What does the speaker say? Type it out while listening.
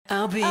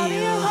I'll be your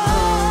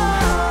home.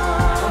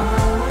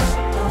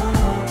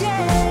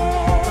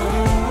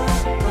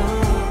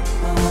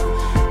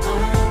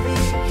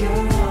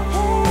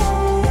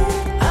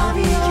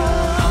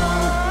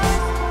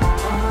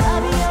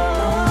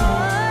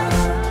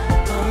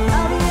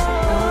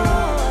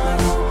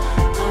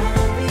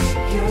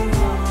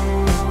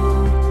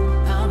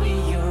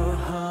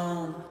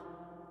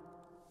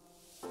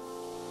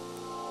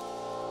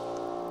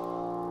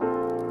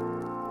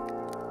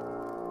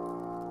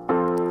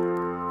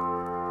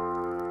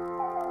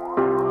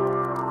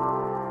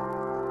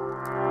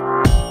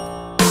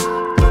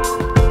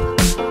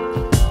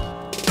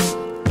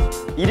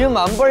 이름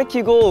안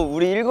밝히고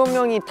우리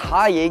 7명이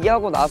다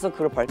얘기하고 나서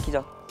그걸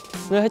밝히자.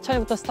 그럼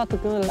해찬이부터 스타트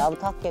끊을래?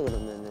 나부터 할게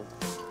그러면은.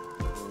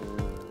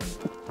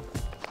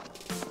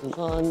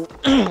 우선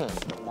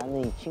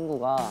나는 이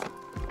친구가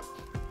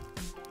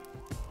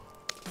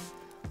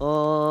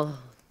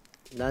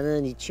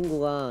나는 이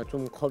친구가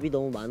좀 겁이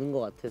너무 많은 것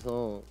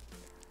같아서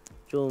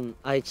좀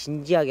아예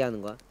진지하게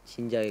하는 거야.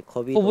 진지하게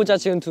겁이. 후보자 너무...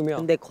 지금 2명.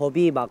 근데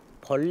겁이 막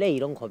벌레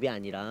이런 겁이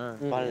아니라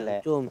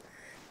벌레. 좀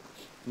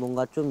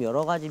뭔가 좀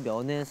여러 가지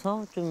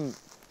면에서 좀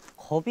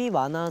겁이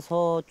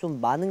많아서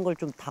좀 많은 걸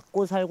좀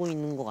닫고 살고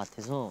있는 것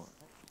같아서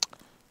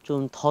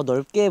좀 더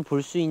넓게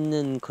볼 수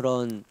있는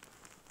그런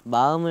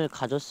마음을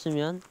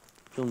가졌으면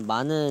좀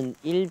많은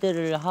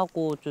일들을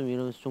하고 좀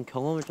이러면서 좀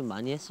경험을 좀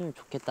많이 했으면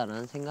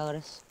좋겠다라는 생각을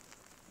했어.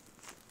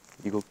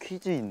 이거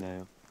퀴즈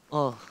있나요?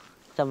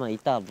 잠깐만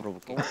이따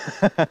물어볼게.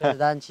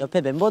 난 옆에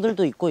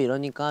멤버들도 있고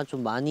이러니까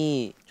좀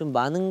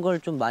많은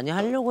걸 좀 많이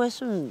하려고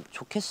했으면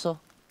좋겠어.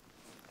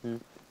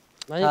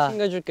 많이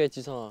챙겨줄게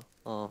지성아.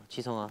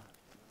 지성아.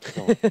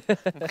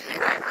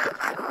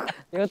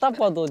 이거 딱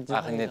봐도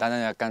지성이야. 근데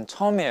나는 약간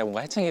처음에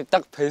뭔가 해찬이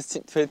딱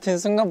뱉은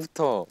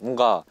순간부터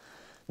뭔가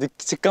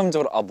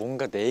직감적으로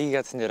뭔가 내 얘기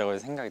같은데라고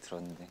생각이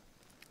들었는데.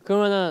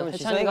 그러면은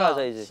해찬이가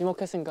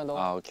지목했으니까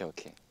너.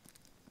 오케이.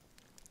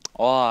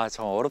 와,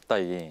 저 어렵다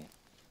이게.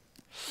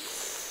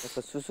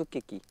 약간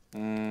수수께끼.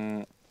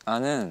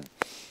 나는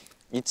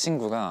이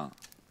친구가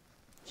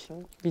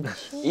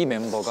이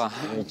멤버가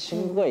이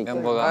친구가 있고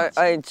멤버가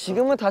아니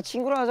지금은 다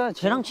친구로 하자.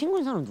 쟤랑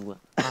친구인 사람 누구야?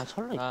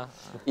 철러.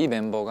 이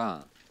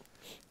멤버가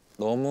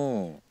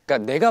너무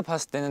그러니까 내가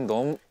봤을 때는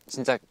너무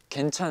진짜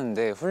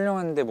괜찮은데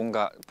훌륭한데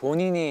뭔가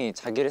본인이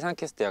자기를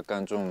생각했을 때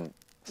약간 좀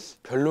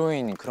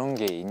별로인 그런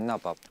게 있나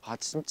봐.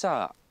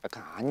 진짜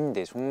약간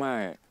아닌데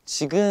정말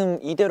지금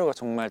이대로가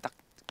정말 딱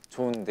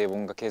좋은데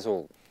뭔가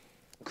계속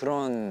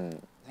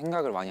그런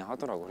생각을 많이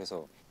하더라고.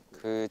 그래서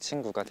그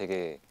친구가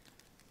되게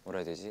뭐라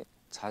해야 되지?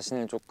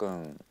 자신을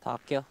조금 다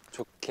할게요.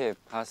 좋게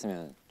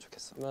봤으면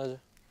좋겠어. 맞아.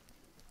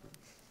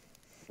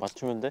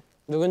 맞추면 돼?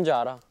 누군지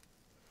알아.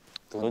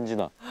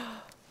 런진아.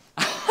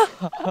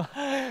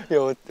 야,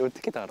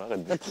 어떻게 다 알아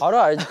근데? 바로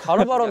알지.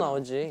 바로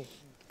나오지.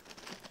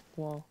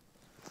 와.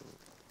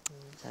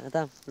 자,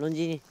 그다음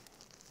런진이.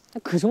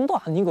 그 정도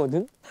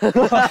아니거든?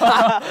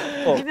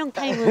 해명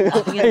타임은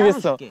나중에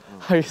알겠어.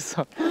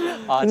 알겠어.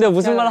 근데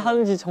무슨 말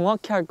하는지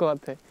정확히 알 것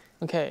같아.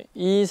 오케이.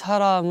 이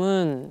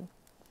사람은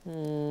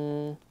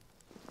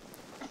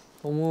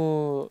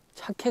너무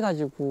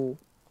착해가지고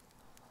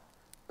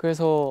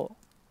그래서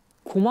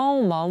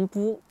고마운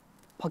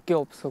마음밖에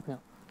없어. 그냥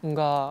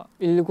뭔가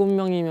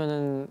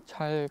 7명이면은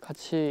잘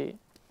같이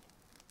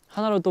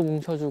하나로 또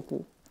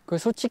뭉쳐주고.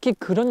 그래서 솔직히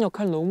그런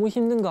역할 너무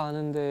힘든 거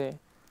아는데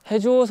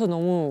해줘서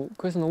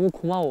그래서 너무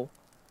고마워.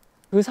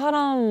 그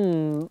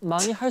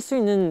사람만이 할 수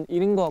있는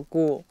일인 것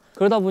같고,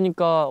 그러다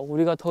보니까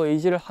우리가 더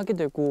의지를 하게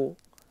되고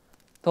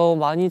더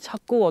많이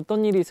찾고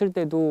어떤 일이 있을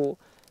때도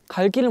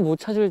갈 길을 못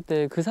찾을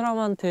때 그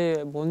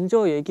사람한테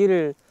먼저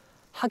얘기를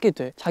하게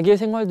돼. 자기의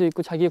생활도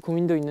있고 자기의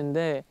고민도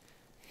있는데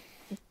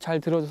잘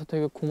들어줘서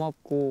되게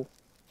고맙고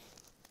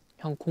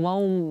그냥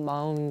고마운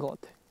마음인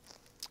것 같아.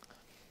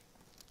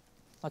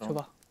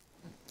 맞춰봐.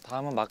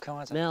 다음은 마크 형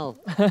하자.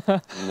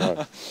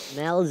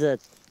 멜즈.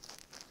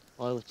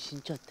 이거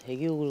진짜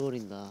되게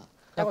오글거린다.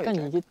 약간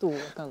이게 또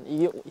약간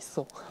이게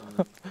있어.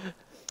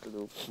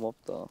 그래도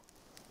고맙다.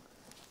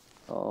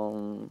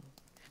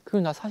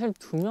 그리고 나 사실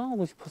 2명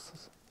하고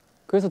싶었었어.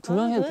 그래서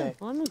 2명 해도 돼.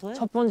 하면 돼.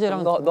 첫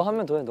번째랑 너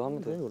하면 돼. 너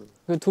하면 돼.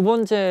 그 두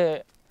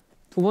번째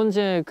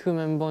그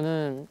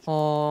멤버는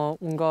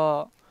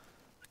뭔가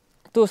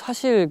또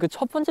사실 그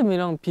첫 번째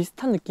멤버랑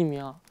비슷한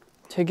느낌이야.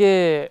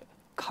 되게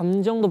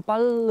감정도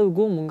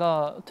빠르고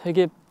뭔가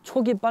되게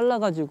촉이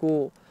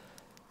빨라가지고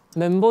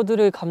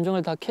멤버들의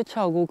감정을 다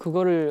캐치하고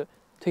그거를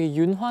되게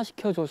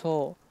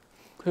윤화시켜줘서,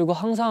 그리고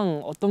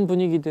항상 어떤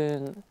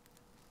분위기든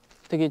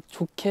되게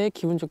좋게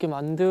기분 좋게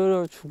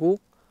만들어주고,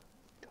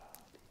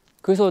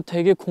 그래서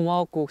되게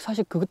고마웠고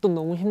사실 그것도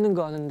너무 힘든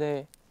거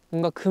아는데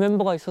뭔가 그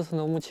멤버가 있어서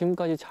너무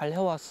지금까지 잘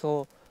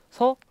해왔어서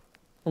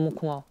너무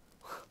고마워.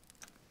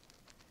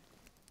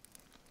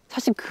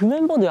 사실 그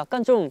멤버도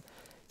약간 좀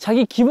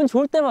자기 기분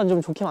좋을 때만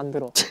좀 좋게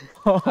만들어.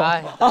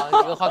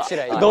 이거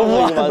확실해.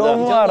 너무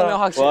알아.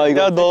 와,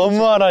 이거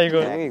너무 알아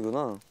이거.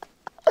 영이구나.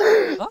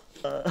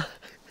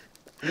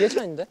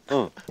 예찬인데?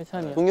 응.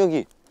 예찬이야.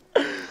 동혁이.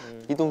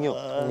 희동이 형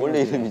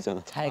원래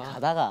이름이잖아. 잘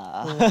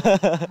가다가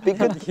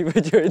삐끗 기분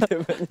좋을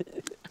때만.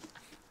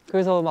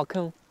 그래서 막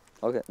형.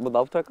 오케이, 뭐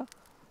나부터 할까?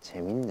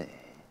 재밌네.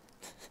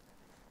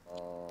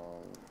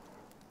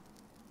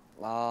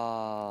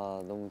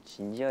 너무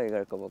진지하게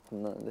갈까봐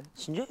겁나는데.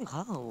 진지하게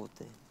가. 뭐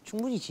어때?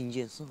 충분히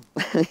진지했어.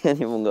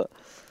 아니 뭔가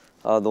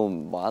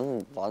너무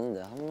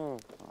많은데 한 명.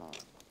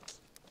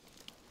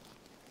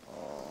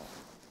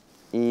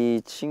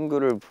 이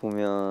친구를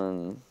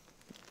보면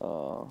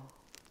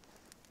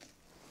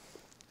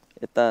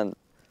일단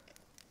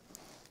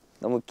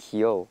너무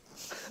귀여워.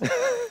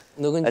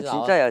 누군지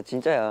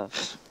진짜야.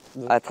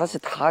 사실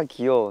다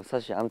귀여워.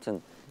 사실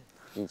아무튼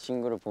이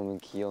친구를 보면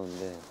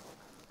귀여운데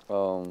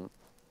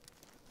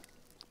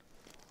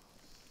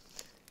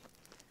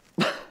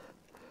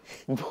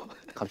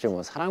갑자기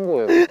뭐 사랑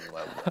고백 이런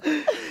거야?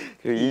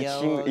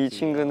 그리고 이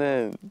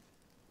친구는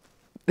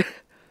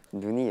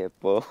눈이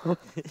예뻐.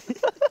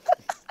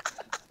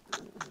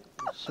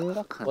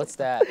 심각한. What's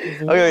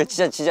that? 오케이,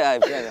 진짜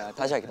미안해.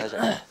 다시 할게.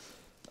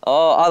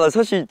 나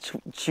사실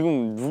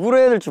지금 누구로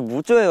해야 될지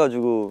못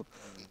정해가지고.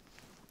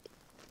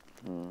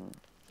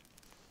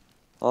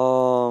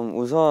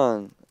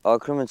 우선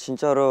그러면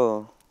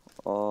진짜로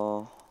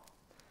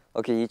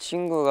오케이, 이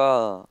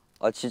친구가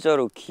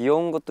진짜로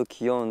귀여운 것도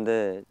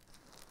귀여운데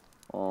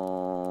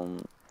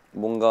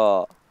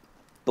뭔가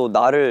또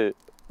나를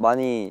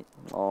많이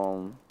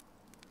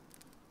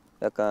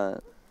약간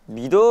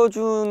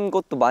믿어준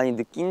것도 많이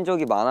느낀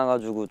적이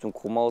많아가지고 좀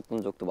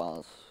고마웠던 적도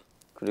많았어.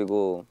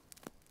 그리고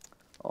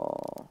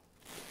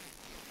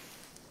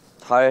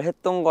잘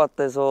했던 것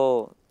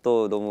같아서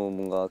또 너무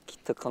뭔가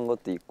기특한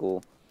것도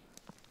있고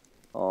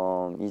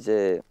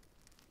이제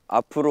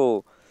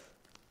앞으로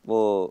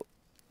뭐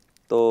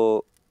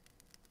또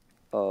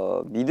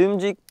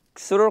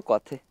믿음직스러울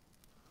것 같아.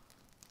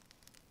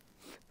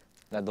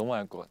 나 너무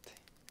알 것 같아.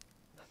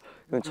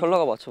 그럼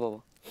철러가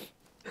맞춰봐봐.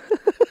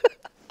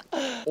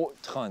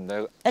 잠깐만, 나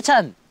이거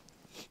해찬.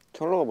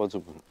 철러가 맞아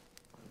보여.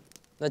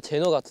 나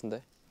제노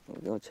같은데.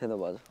 이거 쟤너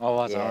맞아.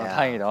 맞아. Yeah.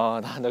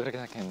 다행이다. 나 그렇게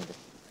생각했는데.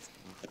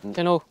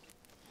 제노.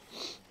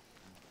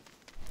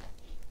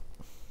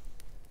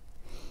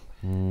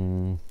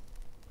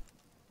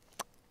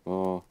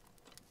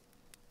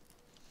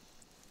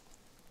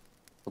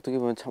 어떻게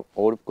보면 참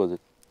어렵거든.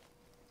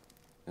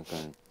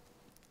 약간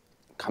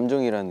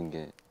감정이라는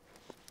게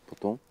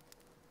보통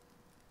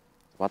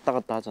왔다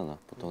갔다 하잖아,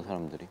 보통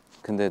사람들이.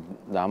 근데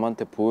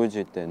남한테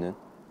보여질 때는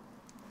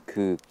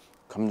그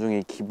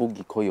감정의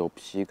기복이 거의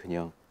없이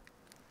그냥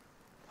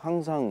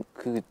항상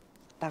그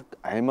딱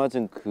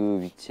알맞은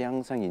그 위치에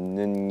항상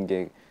있는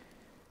게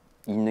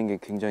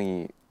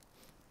굉장히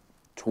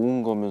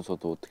좋은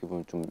거면서도 어떻게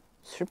보면 좀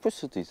슬플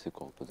수도 있을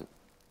것 같거든.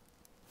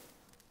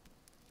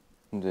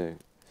 근데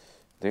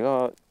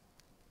내가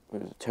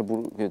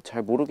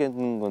잘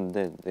모르겠는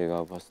건데,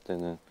 내가 봤을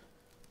때는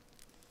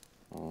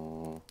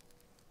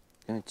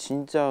그냥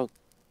진짜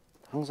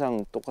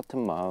항상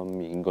똑같은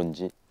마음인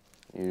건지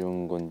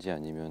이런 건지,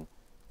 아니면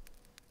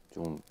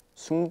좀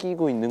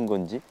숨기고 있는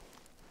건지,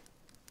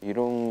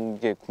 이런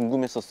게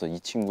궁금했었어, 이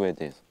친구에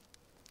대해서.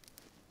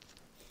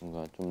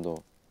 뭔가 좀 더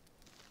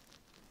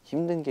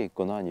힘든 게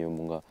있거나 아니면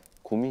뭔가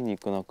고민이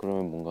있거나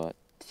그러면 뭔가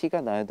티가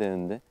나야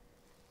되는데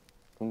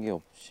그런 게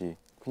없이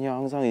그냥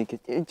항상 이렇게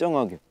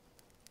일정하게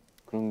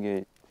그런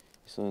게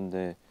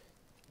있었는데,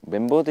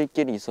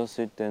 멤버들끼리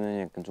있었을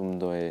때는 약간 좀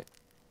더의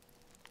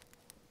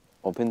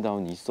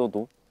업앤다운이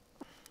있어도,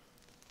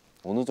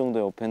 어느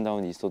정도의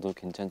업앤다운이 있어도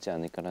괜찮지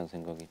않을까라는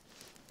생각이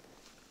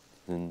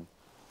드는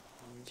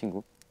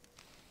친구.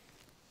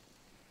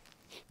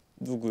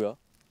 누구야?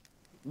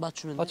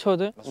 맞추면 돼? 맞춰도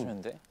돼?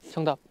 맞추면 돼?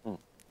 정답. 응.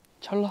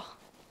 찰나.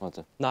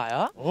 맞아.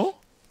 나야?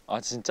 아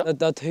진짜?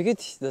 나 되게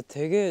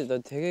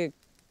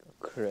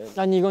그래.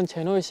 아니 이건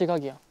제노의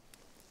시각이야.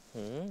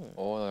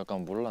 나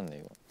약간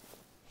몰랐네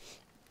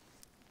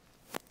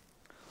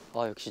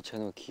이거. 역시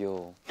쟤너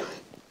귀여워.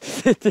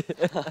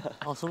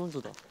 소름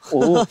돋아.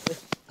 오.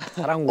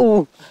 사랑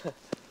오.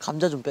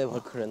 감자 좀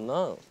빼봐.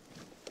 그랬나?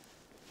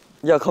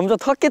 야, 감자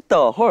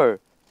탔겠다. 헐.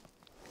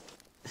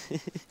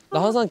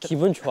 나 항상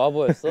기분 좋아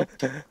보였어.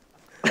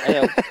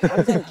 아니야,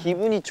 항상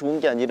기분이 좋은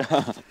게 아니라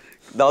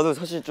나도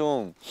사실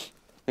좀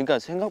그러니까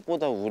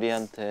생각보다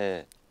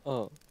우리한테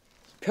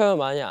표현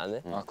많이 안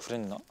해. 아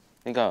그랬나?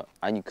 그러니까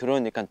아니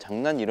그런 약간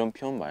장난 이런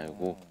표현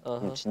말고 좀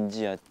어허.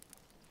 진지한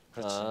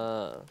그렇지.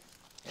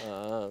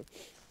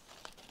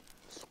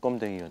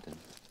 수검댕이가 되는.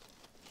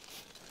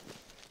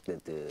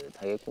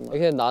 뜨뜻하겠구만.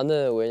 근데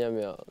나는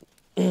왜냐면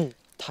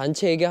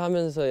단체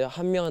얘기하면서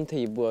한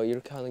명한테 이 뭐야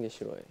이렇게 하는 게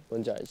싫어해.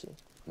 뭔지 알지?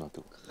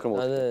 나도. 그럼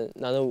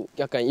나는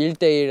약간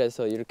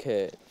 1대1에서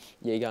이렇게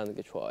얘기하는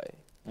게 좋아해.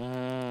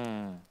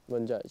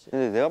 뭔지 알지?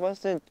 근데 내가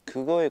봤을 땐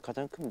그거의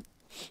가장 큰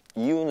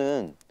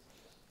이유는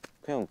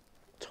그냥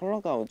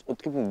철러가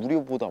어떻게 보면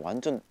우리보다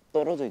완전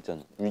떨어져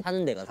있잖아.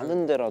 사는 데가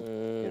사는 데라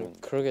이런.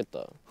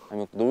 그러겠다.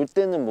 아니면 놀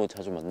때는 뭐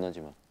자주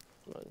만나지만.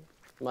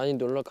 많이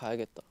놀러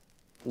가야겠다.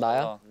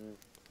 나야?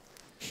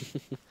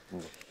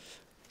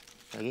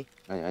 여기?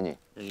 아니.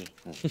 여기.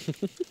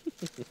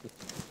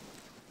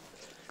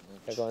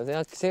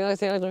 잠깐만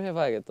생각 좀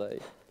해봐야겠다.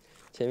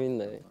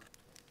 재밌네.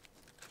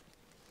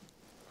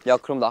 야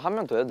그럼 나 한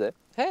명 더 해도 돼?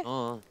 해?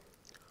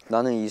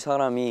 나는 이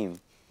사람이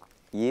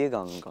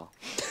이해가 안 가.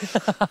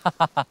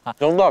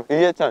 정답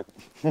이해찬.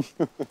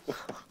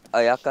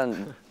 아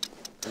약간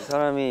이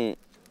사람이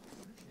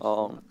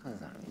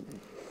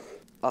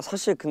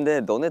사실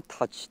근데 너네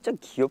다 진짜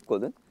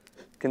귀엽거든?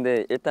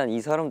 근데 일단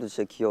이 사람도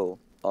진짜 귀여워.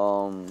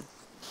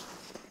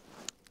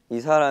 이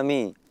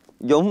사람이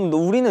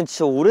우리는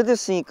진짜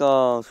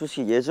오래됐으니까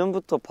솔직히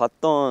예전부터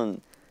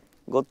봤던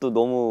것도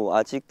너무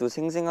아직도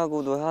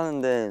생생하고도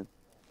하는데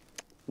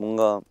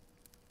뭔가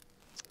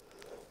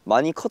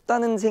많이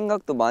컸다는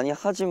생각도 많이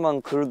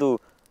하지만 그래도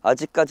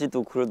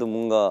아직까지도 그래도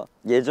뭔가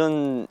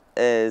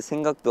예전의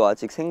생각도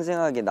아직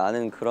생생하게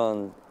나는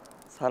그런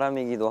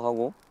사람이기도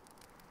하고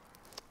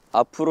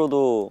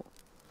앞으로도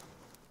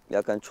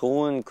약간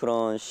좋은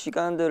그런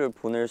시간들을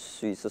보낼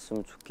수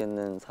있었으면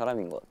좋겠는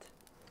사람인 것 같아.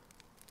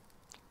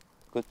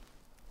 끝.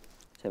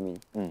 재민이.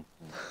 응.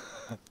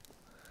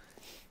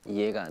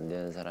 이해가 안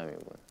되는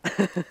사람이군.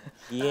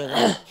 이해가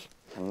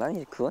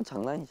장난이지. 그건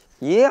장난이지.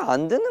 이해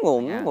안 되는 건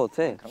없는 것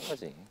같아. 그런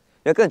거지.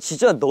 약간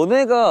진짜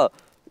너네가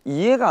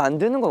이해가 안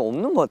되는 건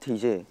없는 것 같아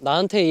이제.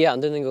 나한테 이해 안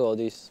되는 거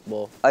어디 있어?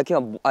 뭐?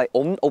 그냥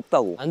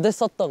없다고. 안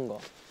됐었던 거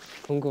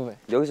궁금해.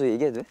 여기서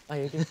얘기해도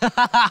돼? 얘기해.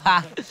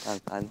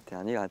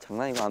 아니야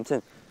장난이고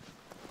아무튼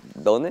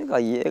너네가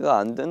이해가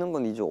안 되는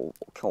건 이제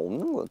그냥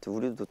없는 것 같아.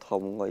 우리도 다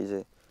뭔가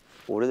이제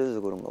오래돼서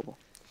그런가 봐.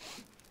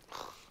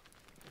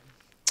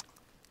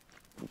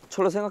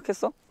 철로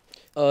생각했어?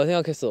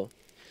 생각했어.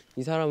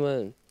 이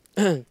사람은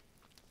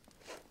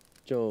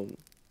좀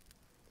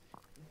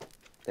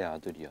내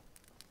아들이야.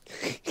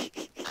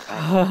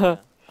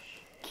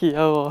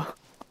 귀여워.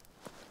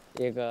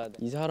 얘가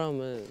이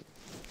사람은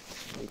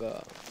뭔가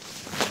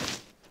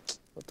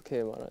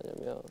어떻게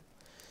말하냐면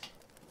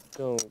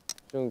좀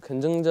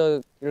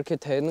긍정적 이렇게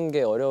되는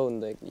게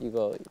어려운데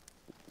이거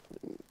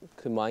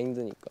그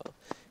마인드니까.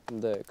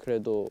 근데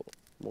그래도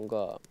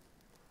뭔가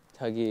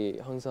자기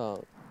항상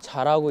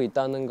잘하고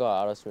있다는 걸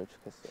알았으면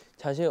좋겠어.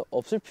 자신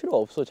없을 필요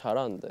없어.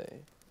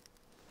 잘하는데.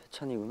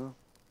 해찬이구나.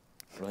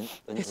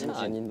 해찬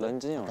아닌데.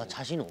 런쥔이 형. 나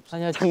자신 없어.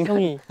 아니야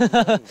지성이.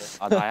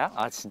 아 나야?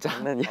 아 진짜?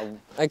 장난이야.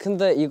 아니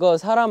근데 이거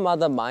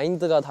사람마다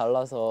마인드가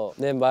달라서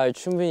내 말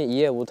충분히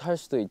이해 못 할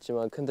수도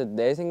있지만 근데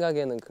내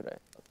생각에는 그래.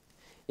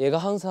 얘가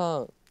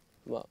항상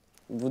막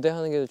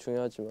무대하는 게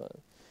중요하지만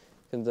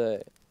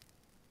근데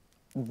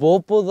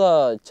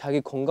무엇보다 자기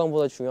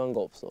건강보다 중요한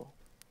거 없어.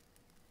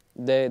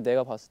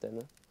 내가 봤을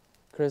때는.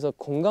 그래서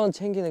건강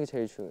챙기는 게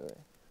제일 중요해.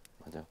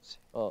 맞아.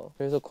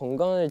 그래서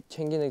건강을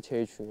챙기는 게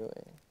제일 중요해.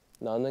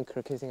 나는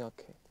그렇게 생각해.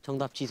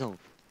 정답 지성.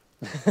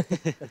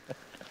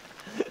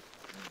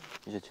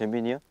 이제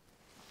재민이야?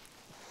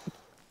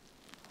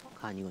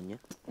 아니거든요.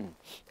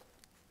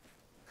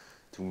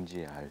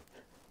 둥지의 알.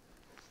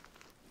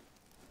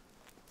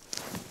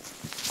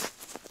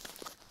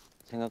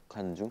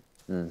 생각하는 중?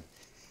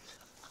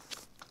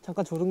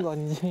 잠깐 졸은 거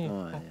아니지?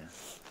 아니야.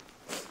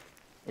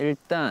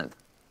 일단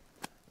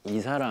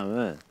이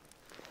사람은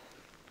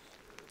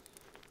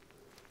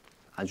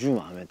아주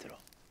마음에 들어.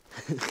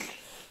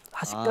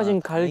 아직까진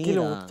갈 길을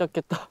다행이다. 못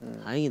잡겠다.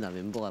 다행이다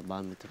멤버가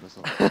마음에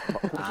들어서.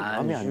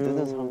 마음에 안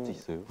드는 사람도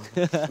있어요.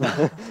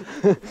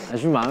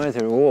 아주 마음에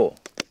들고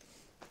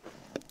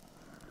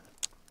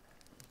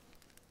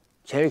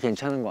제일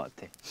괜찮은 것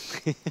같아.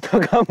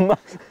 잠깐만.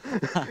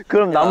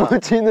 그럼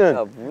나머지는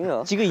야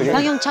뭐야? 지금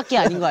이상형 찾기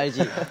아닌 거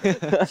알지?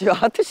 지금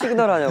하트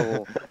시그널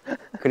하냐고.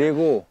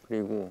 그리고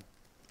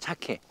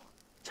착해.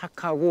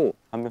 착하고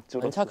한 명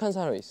줄었어. 안 착한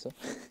사람 있어?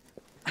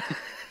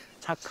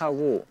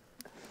 착하고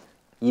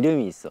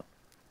이름이 있어.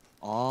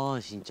 아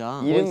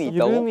진짜. 이름이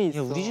있다고? 이름이 야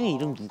있어. 우리 중에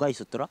이름 누가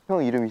있었더라?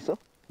 형 이름 있어?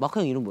 마크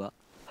형 이름 뭐야?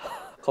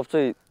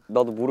 갑자기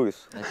나도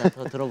모르겠어. 일단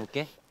더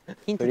들어볼게.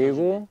 힌트.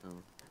 그리고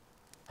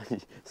아니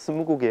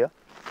 20곡이야?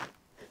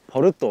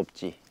 버릇도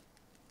없지.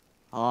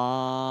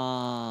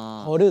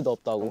 버릇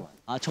없다고?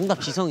 정답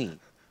지성이.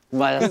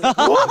 맞았어.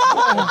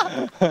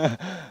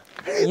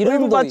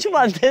 이름도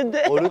맞추면 안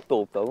되는데.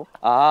 버릇도 없다고?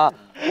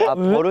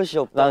 버릇이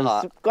없다.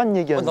 난 습관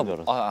얘기하는 줄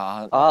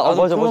알았어.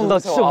 맞아. 나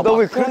진짜 나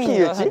왜 그렇게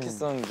이해했지?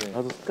 했었는데.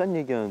 나도 습관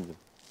얘기하는 줄.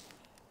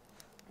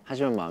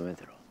 하지만 마음에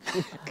들어.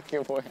 그게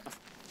뭐야?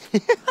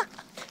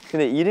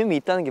 근데 이름이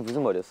있다는 게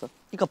무슨 말이었어?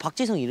 그러니까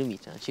박지성 이름이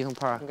있잖아. 지성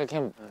팔. 그러니까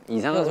그냥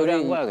이상한 소리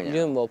한 거야 그냥.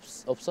 이름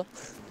없어?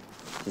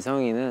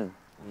 지성이는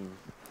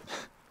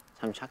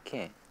참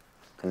착해.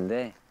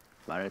 근데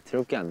말을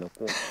더럽게 안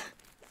듣고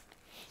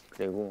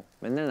그리고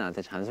맨날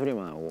나한테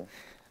잔소리만 하고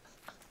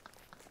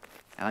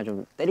약간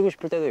좀 때리고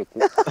싶을 때도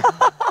있고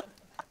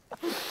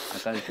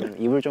약간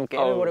좀 입을 좀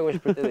깨물버리고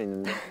싶을 때도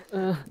있는데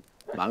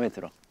마음에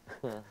들어.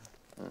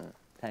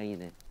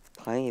 다행이네.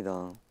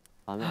 다행이다.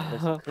 마음에 안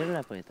들었어. 큰일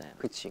날 뻔했다. 야.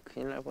 그치,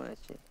 큰일 날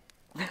뻔했지.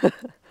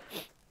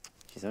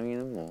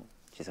 지성이는 뭐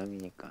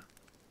지성이니까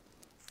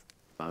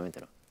마음에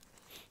들어.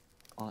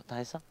 다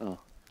했어?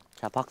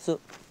 자 박수.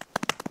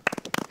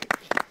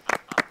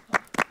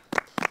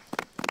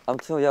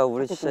 아무튼 야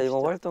우리 진짜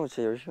이번 활동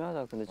진짜 열심히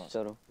하자. 근데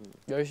진짜로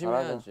열심히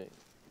잘하자. 해야지.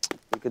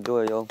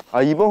 그거예요.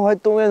 아 이번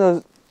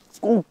활동에는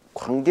꼭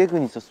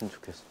관객은 있었으면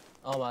좋겠어.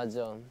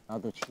 맞아.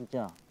 나도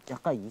진짜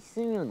약간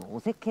있으면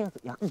어색해서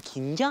약간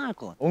긴장할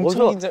것 같아.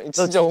 엄청 긴장,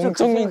 진짜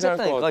엄청 긴장할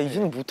것 같아.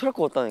 이제는 못할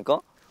것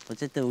같다니까.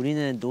 어쨌든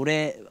우리는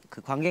노래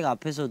그 관객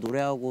앞에서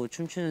노래하고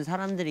춤추는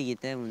사람들이기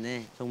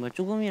때문에 정말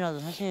조금이라도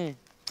사실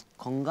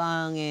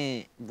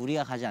건강에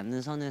무리가 가지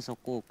않는 선에서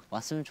꼭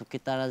왔으면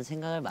좋겠다라는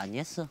생각을 많이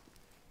했어.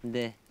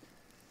 근데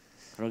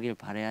그러길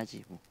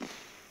바라야지 뭐.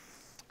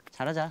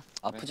 잘하자.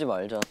 아프지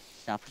말자.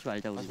 진짜 아프지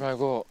말자 우리. 하지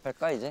말고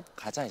할까 이제?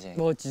 가자 이제.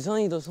 뭐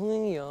지선이도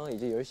성인이야.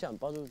 이제 10시 안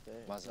빠져도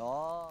돼. 맞아.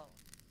 와,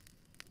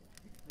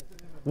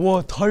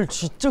 달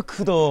진짜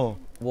크다. 와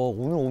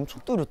오늘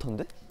엄청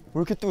뚜렷한데? 왜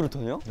이렇게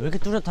뚜렷하냐? 왜 이렇게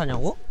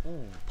뚜렷하냐고?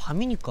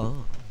 밤이니까.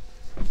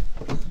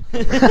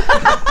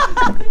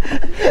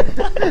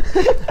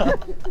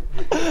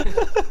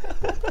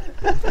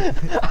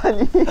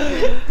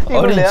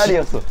 이건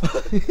레알이었어.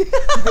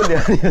 이건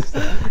레알이었어.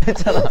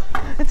 했잖아.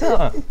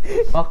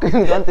 마크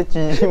형 너한테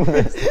진심으로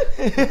했어.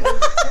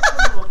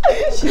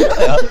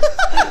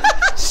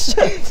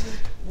 싫어요.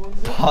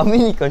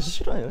 밤이니까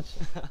싫어요.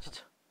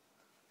 진짜.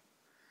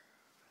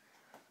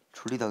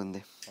 졸리다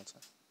근데. 맞아.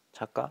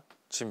 잘까?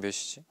 지금 몇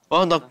시지?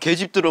 나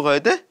계집 들어가야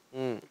돼?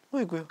 응.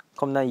 어이구야.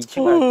 그럼 난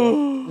 2층 갈게.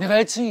 내가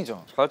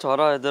 1층이죠. 잘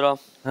자라 얘들아.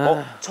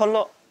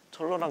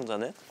 철러랑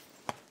자네?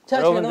 자,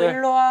 여러분들. 제노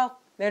일로 와.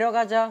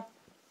 내려가자.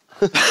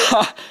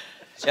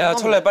 야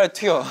철래 빨리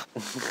튀어.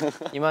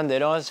 이만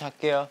내려가서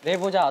잘게요. 내일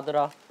보자,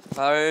 아들아.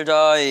 잘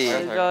자이.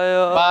 잘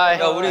자요. 바이.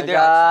 야 우리 내일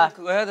아침에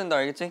그거 해야 된다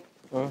알겠지?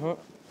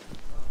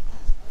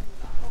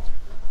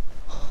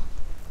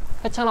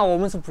 해찬아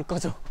오면서 불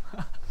꺼줘.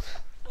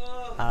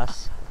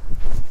 알았어.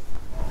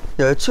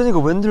 야 예찬이가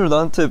웬일로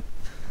나한테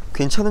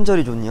괜찮은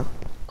자리 줬냐?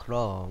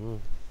 그럼.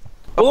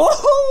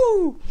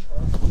 오호!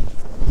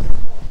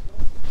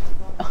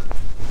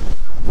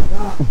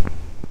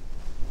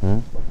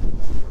 응?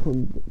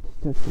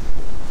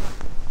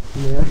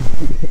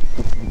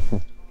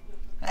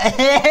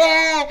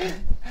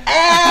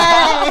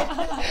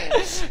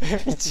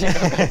 미친 것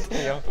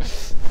같아요.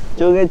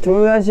 저기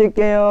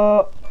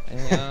조용하실게요.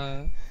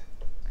 안녕.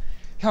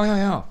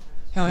 형.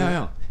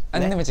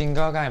 안 내면 진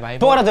거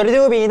가위바위보.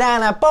 보라돌이두비다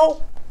나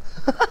뽀.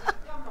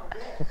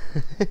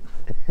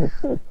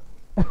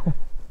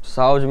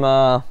 싸우지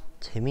마.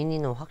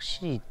 재민이는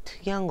확실히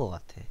특이한 것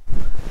같아.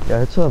 야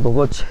혜천아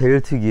너가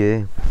제일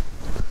특이해.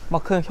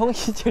 막 그냥 형이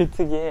제일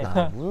특이해.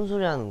 나 무슨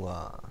소리 하는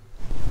거야?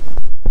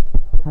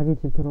 자기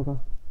집 들어가.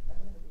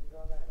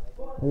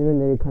 아니면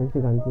내일 간식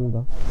안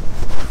준다.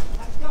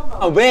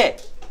 아, 왜?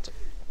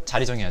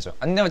 자리 정해야죠.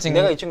 안 내면 진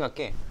내가 2층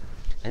갈게.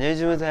 안녕히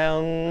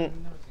주무세요.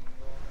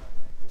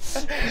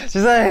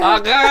 지사해.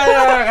 가.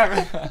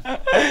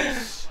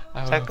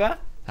 잘까?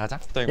 가자.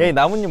 또 야, 이거. 이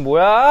나뭇잎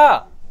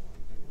뭐야?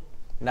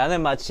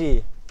 나는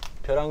마치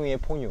벼랑 위의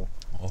포뇨.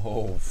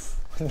 오.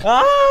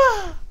 아!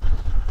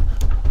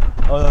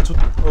 나 와,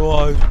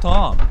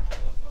 좋다.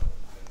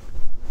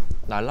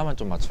 나 알람만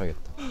좀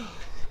맞춰야겠다.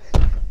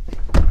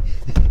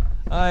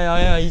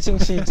 아야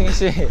 2층 씨.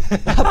 야,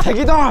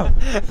 백이동!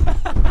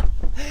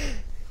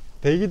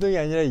 백이동이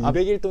아니라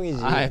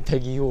 201동이지.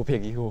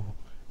 102호.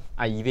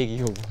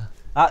 202호구나.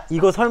 아,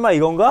 이거 설마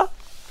이건가?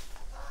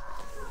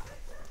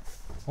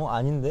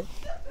 아닌데?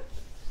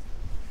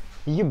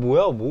 이게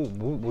뭐야?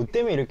 뭐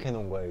때문에 이렇게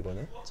해놓은 거야,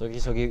 이거는? 저기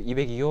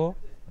 202호.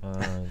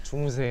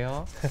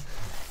 주무세요.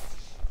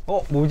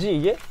 뭐지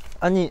이게?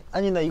 아니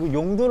나 이거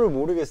용도를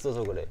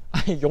모르겠어서 그래.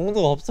 아니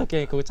용도가 없어.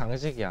 그거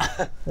장식이야.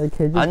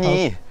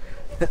 아니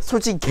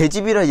솔직히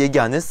계집이라 얘기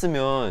안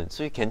했으면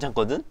솔직히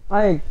괜찮거든?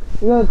 아니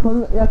이거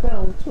약간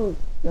엄청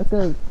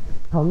약간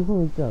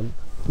감성 있지 않아?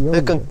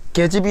 약간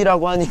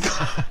계집이라고 하니까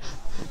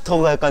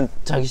더 약간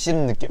자기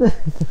싫은 느낌?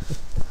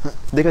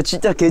 내가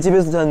진짜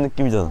계집에서 사는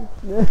느낌이잖아.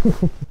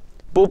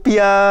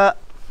 뽀삐야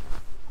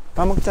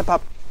밥 먹자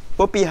밥.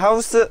 뽀삐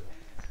하우스.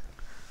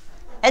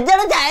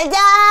 애들은 잘 자.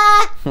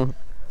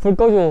 불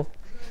꺼줘.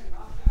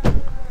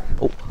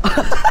 불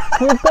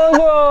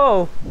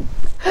꺼줘.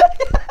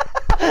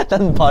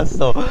 난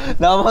봤어.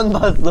 나만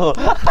봤어.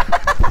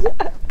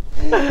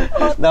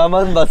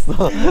 나만 봤어.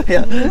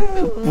 야,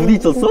 불이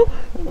있었어?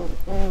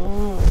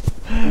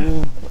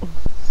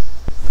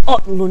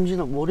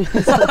 런쥔아 머리.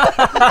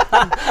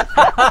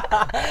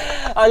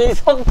 아니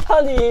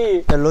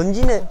석탄이 야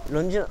런쥔아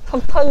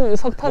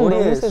석탄 머리에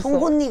너무 셌어.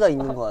 송곳니가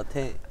있는 것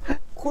같아.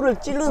 코를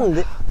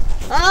찌르는데?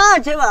 아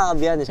제발.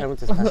 미안해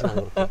잘못했어. 다시 안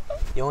그럴게.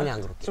 영원히 안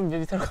그럴게. 좀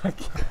밑으로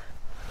갈게.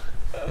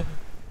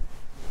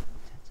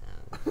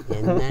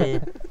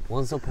 옛날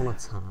Once Upon a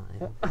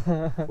Time.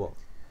 뭐?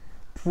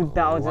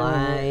 2000.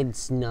 White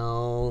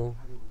snow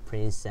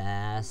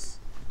princess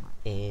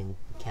in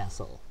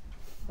castle.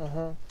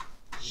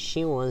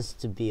 She wants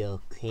to be a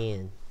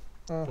queen,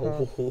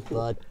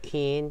 but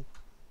queen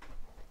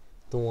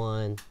don't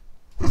want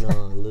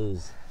no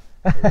lose.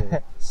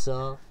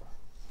 So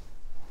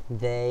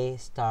they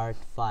start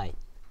fight.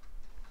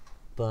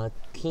 But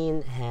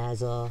queen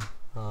has a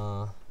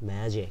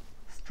magic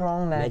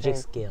Strong magic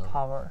skill.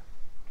 power.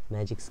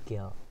 Magic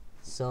skill.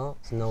 So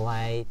Snow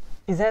White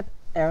Is that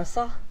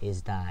Elsa?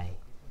 is die.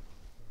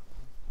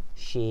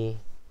 She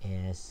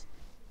is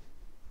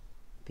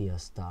be a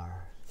star.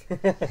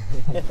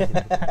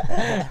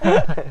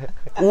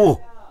 오!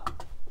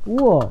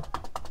 우와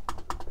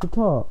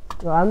좋다.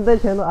 안돼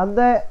제노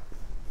안돼.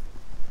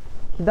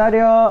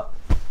 기다려.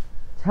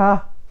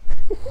 자.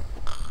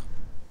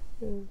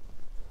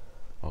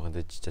 아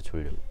근데 진짜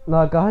졸려.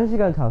 나 아까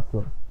 1시간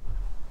잤어.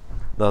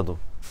 나도.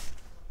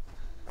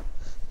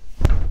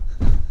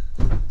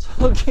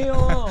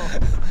 저기요.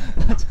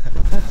 나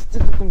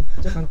진짜 조금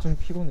약간 좀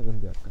피곤해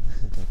근데 약간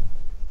진짜로.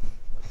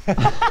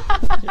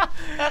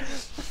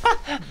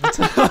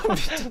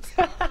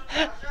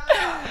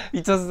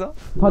 미쳤어?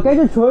 밖에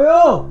좀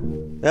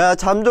조용. 야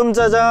잠 좀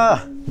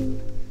자자.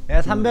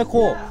 야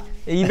 300호.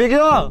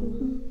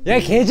 200형. 야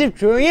개집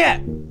조용히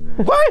해.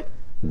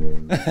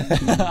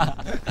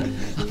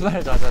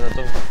 빨리 자자. 나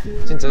좀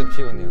진짜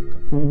피곤해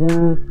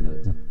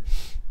약간.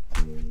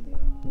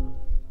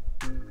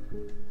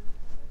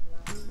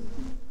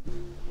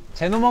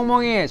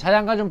 제노멍멍이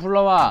자장가 좀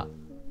불러와.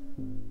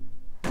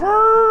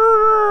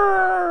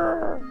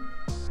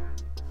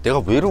 내가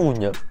왜 이러고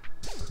있냐?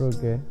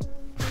 그러게.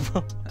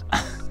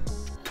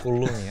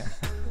 골룸이야?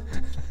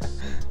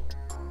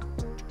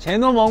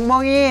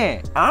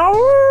 제노멍멍이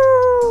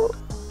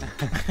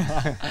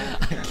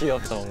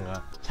귀엽다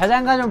뭔가.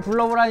 자장가 좀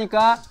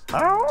불러보라니까.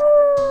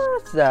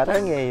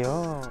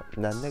 사랑해요.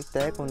 난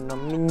늑대고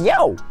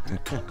놈이요.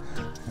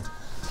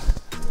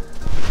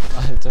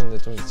 아 근데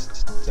좀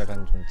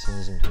약간 좀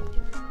진심성.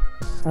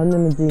 안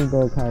내면 진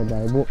거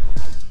가위바위보.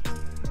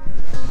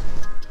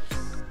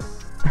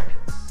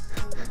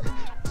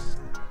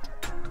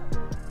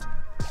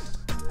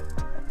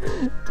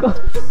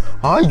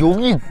 아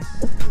여기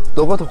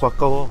너가 더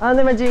가까워. 안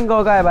내면 진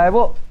거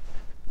가위바위보.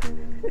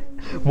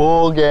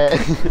 뭐게?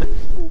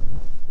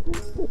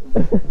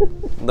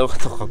 너가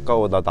더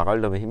가까워. 나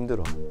나가려면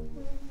힘들어.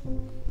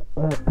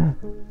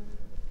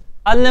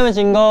 안 내면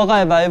진 거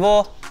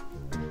가위바위보.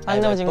 안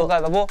내면 진 거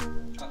가위바위보.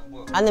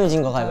 안 내면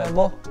진 거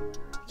가위바위보.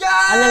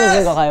 안 내면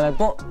진 거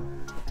가위바위보.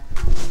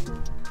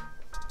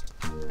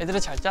 애들아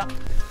잘 자.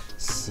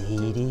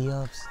 City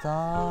of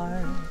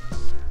Stars.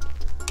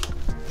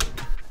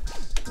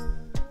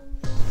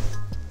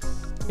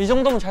 이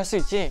정도면 잘 수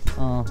있지.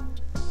 어.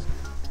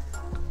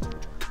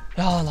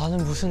 야 나는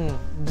무슨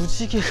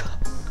무지개가.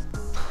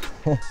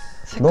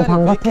 너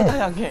방 왜 같아. 이렇게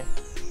다양해.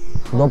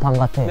 너 방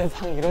같아. 내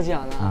방 이러지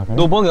않아. 아, 그래?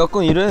 너 방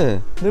약간 이래.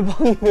 내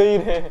방이 왜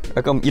이래?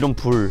 약간 이런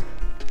불.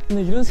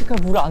 근데 이런 색깔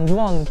물을 안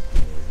좋아하는데.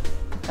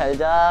 잘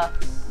자.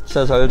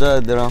 진짜 잘 자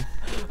얘들아.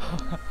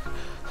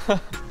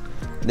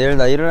 내일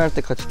나 일어날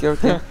때 같이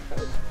깨울게.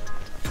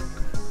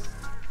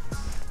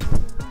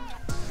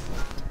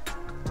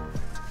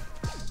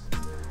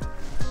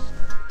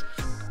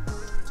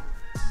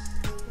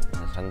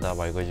 잔다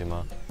말 걸지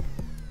마.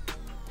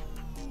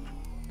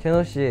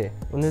 제노 씨,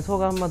 오늘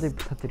소감 한마디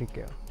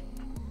부탁드릴게요.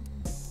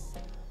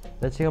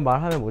 나 지금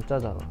말하면 못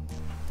자잖아.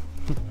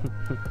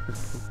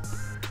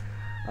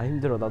 아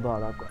힘들어. 나도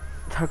안 할 거야.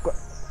 잘 거야.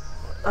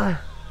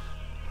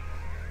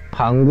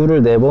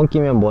 방구를 4번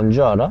끼면 뭔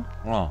줄 알아?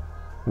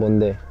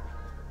 뭔데?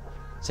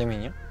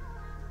 재민이요?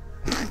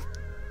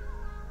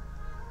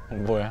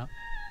 뭐야?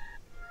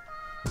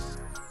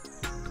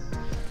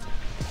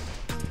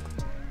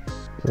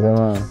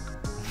 지성아.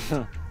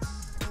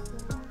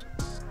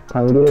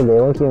 방구를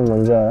 4번 끼면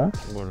뭔 줄 알아?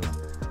 몰라.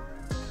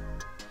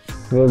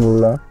 왜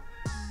몰라?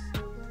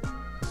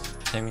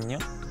 재민이요?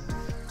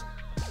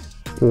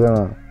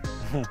 지성아.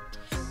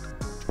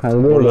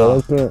 방구를 몰라.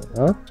 4번 끼면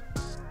어?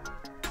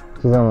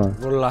 지성아.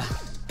 몰라.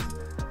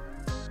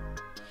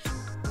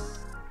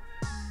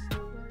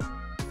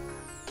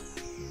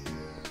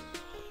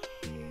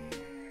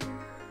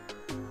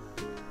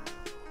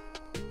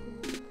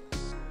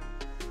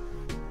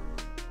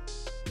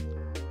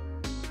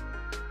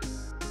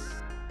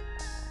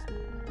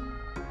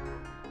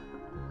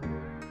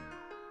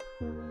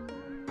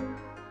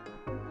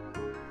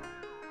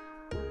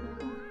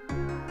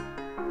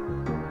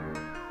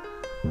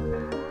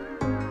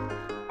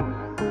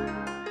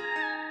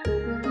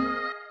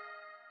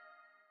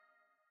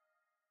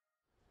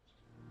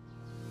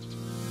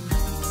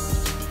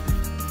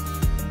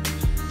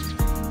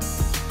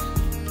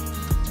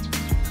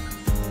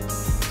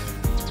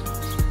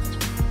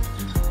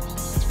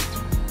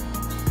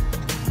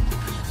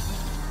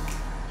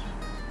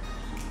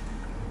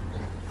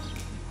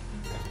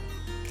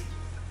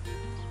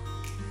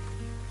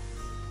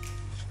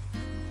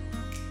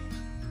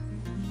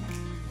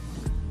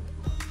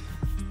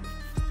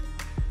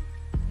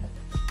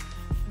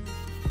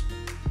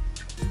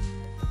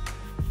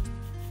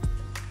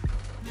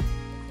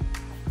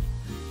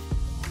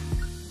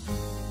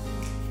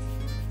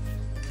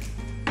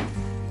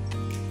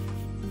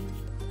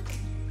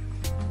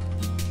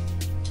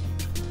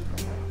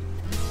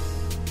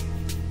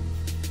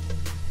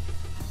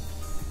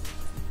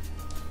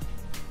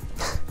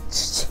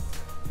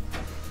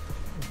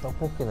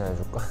 떡볶이나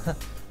해줄까?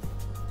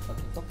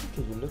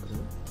 떡볶이 해줄래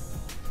그러면?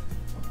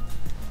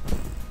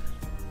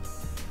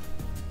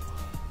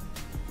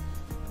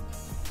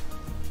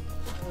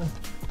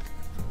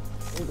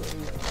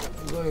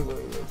 이거 이거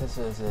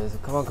됐어.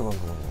 그만.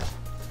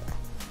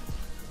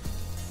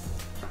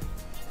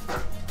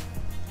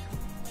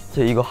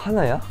 쟤 이거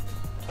하나야?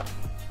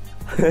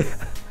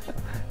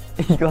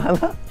 이거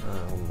하나?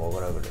 응,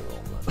 먹으라 그래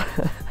엄마.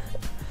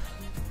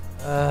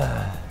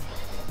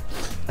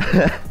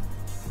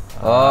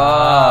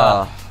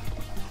 와.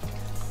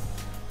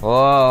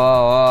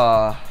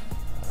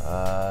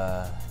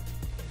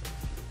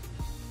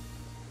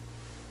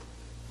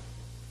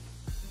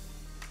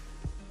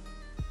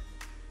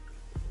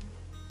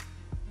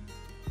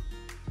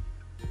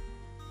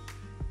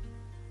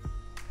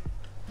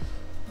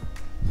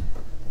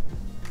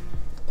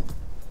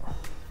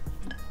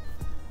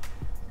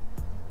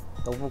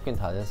 떡볶이는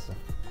다 됐어.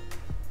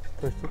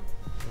 벌써?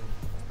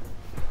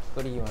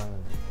 끓이기만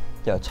하면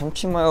돼. 야,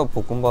 참치마요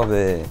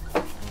볶음밥에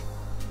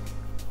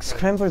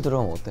스크램블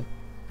들어가면 어때?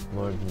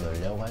 뭘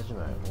넣으려고 하지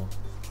말고.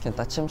 그냥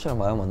딱 참치랑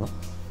마요만 넣어?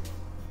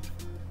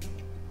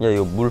 야,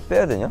 이거 물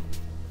빼야 되냐?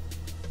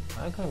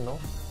 아니 그냥 넣어.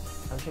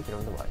 참치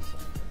기름도 맛있어.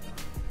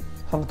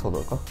 한 번 더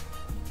넣을까?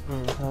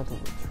 응. 하나 더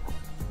넣어줄 거.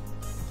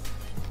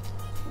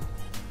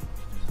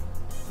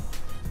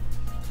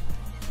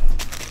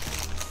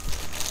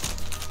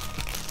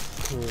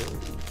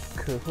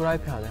 그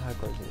후라이팬 안에 할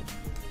거지.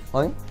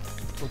 아니?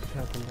 어떻게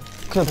할 건데?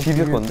 그냥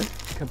비빌 건데?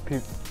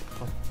 그냥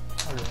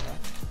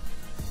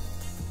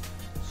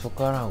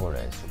숟가락으로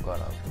해.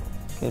 숟가락으로.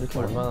 이렇게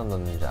얼마나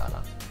넣는지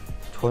알아?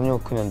 전혀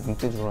그냥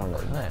눈대중으로 하려.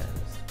 그래.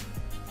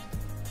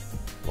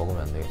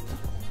 먹으면 안 되겠다.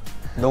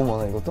 너무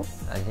많아 이것도?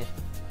 아니.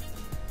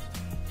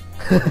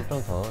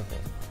 좀 더 넣어도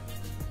돼.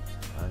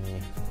 아니.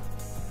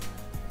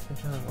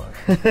 괜찮은 거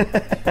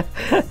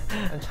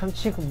같아.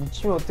 참치 그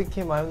묻히면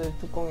어떻게 마요네즈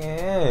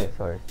뚜껑에.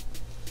 Sorry.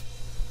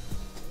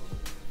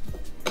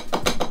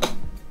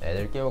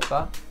 애들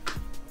깨울까?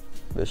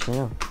 몇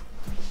시냐?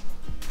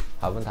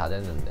 밥은 다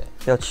됐는데.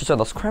 야, 진짜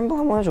나 스크램블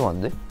한번 해주면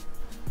안 돼?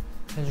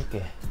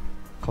 해줄게.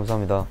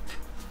 감사합니다.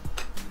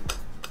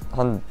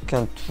 그냥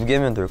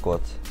 2개면 될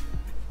것 같아.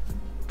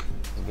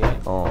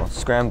 2개?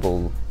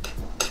 스크램블.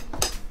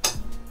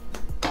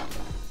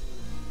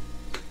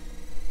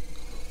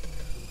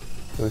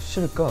 몇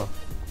시일까?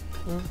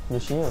 응? 몇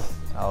시냐?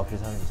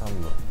 9시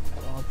 33분.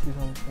 9시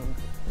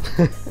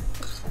 33분.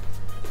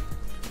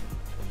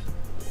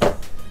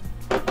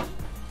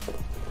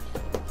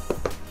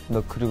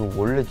 나 그리고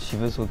원래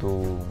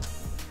집에서도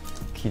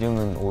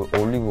기름은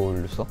올리브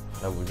오일을 써?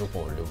 나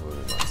무조건 올리브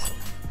오일 맛있어.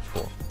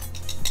 좋아.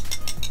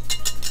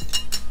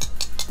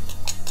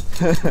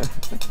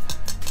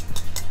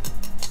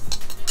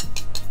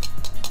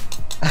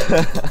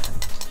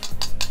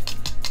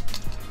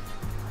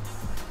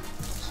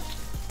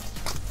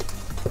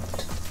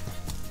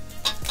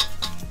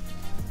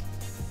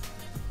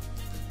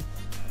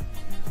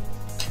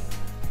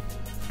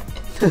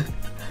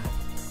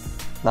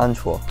 난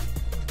좋아.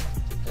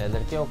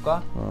 애들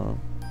깨울까? 응.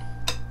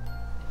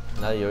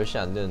 나 10시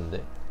안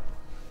되는데.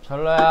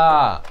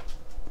 철러야!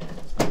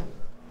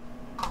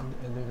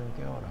 애들 좀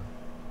깨워라.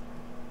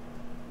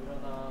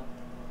 일어나.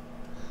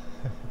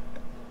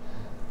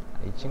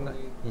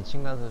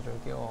 2층 가서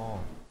좀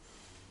깨워.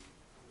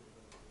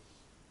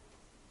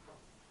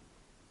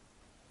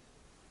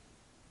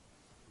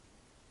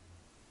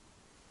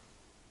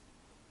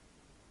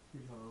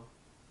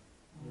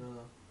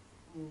 일어나.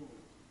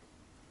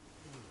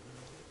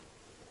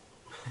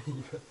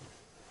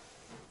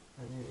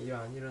 아니 일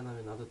안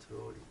일어나면 나도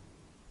들어오리.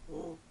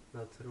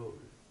 나 들어올래.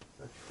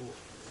 나 추워.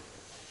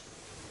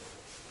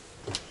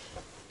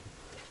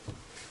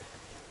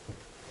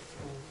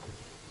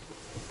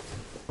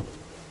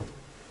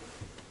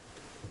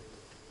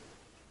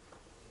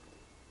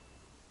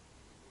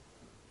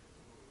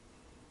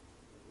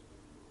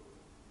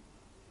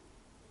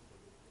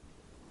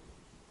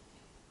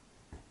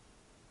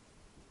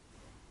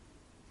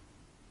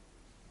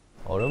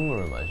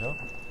 얼음물을 마셔?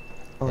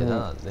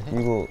 대단한데?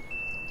 이거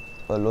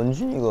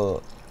런쥔이가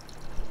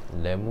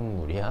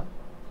레몬물이야?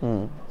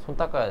 응. 손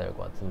닦아야 될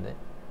것 같은데?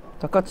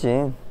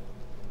 닦았지.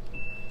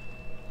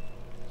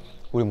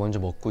 우리 먼저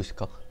먹고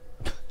있을까?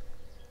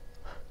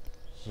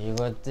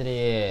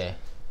 이것들이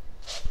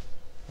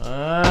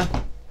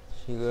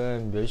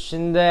지금 몇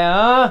시인데?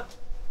 어?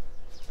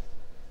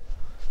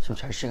 지금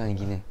잘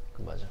시간이긴 해.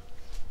 그 맞아.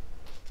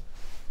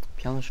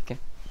 피아노 줄게.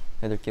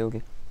 애들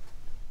깨우게.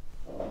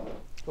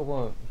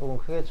 조금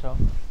크게 쳐.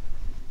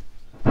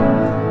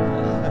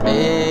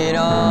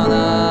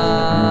 일어나.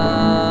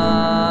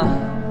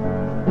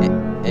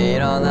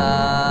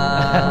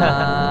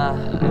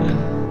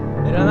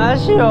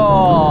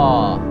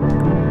 일어나시오.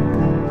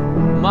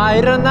 마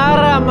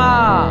일어나라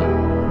마.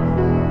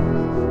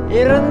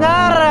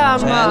 일어나라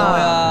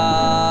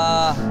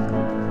마. 제노야.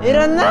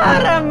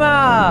 일어나라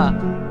마.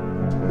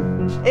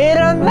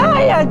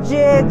 일어나야지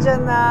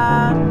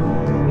했잖아.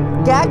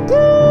 까꾸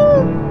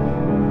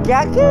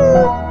까꾸.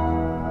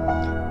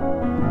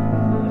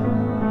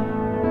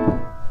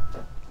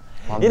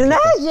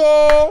 일어나지.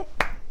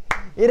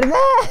 일어나.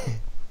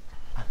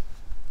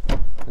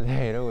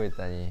 내가 이러고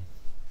있다니.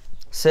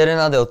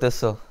 세레나데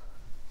어땠어?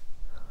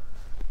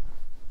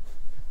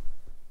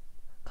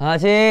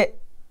 강아지.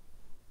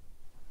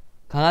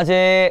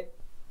 강아지.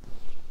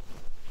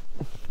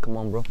 Come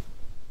on, bro.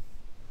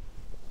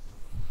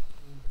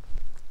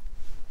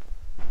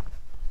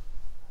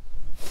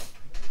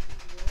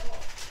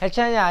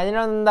 해찬이 안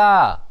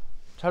일어난다.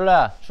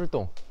 철라야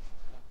출동.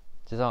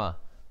 지성아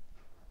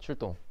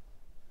출동.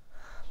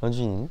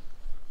 런쥔이는?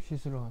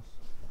 씻으러 갔어.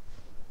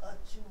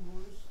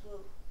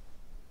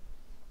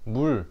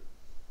 물.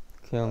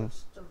 그냥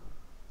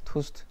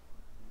토스트.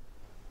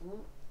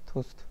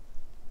 토스트.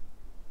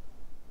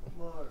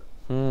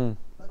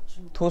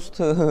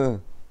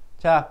 토스트.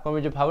 자 그럼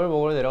이제 밥을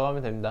먹으러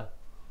내려가면 됩니다.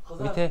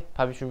 밑에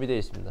밥이 준비되어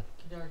있습니다.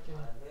 기대할게.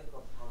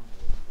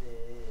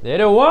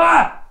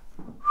 내려와!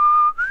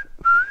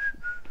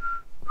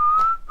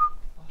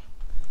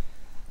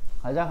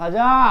 가자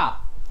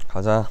가자.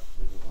 가자.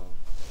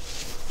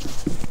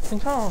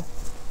 괜찮아.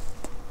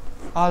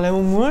 아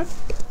레몬물?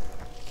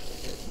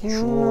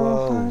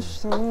 좋아.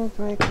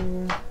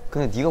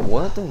 근데 네가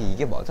원했던 게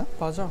이게 맞아?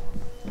 맞아.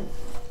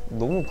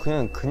 너무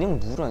그냥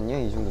물 아니야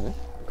이 정도면?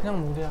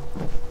 그냥 물이야.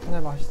 근데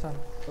맛있어.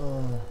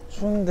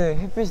 추운데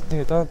햇빛이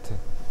되게 따뜻해.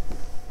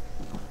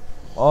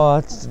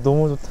 아 진짜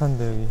너무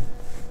좋다는데 여기.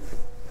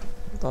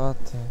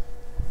 따뜻해.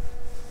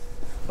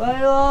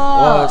 빨리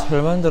와. 와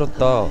잘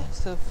만들었다.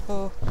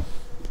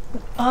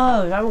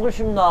 아, 잘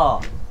먹겠습니다.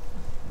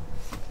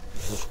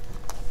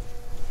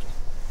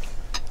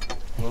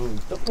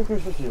 떡볶이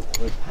소스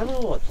거의 파는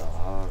것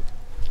같다.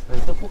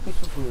 떡볶이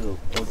소스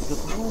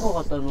어디서 파는 것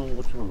같다는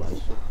것처럼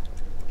맛있어.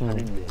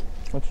 잘했네.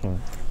 그렇지.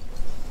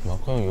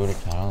 마카 형 요리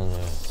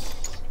잘하네.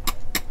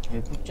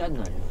 배고프지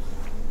않나요?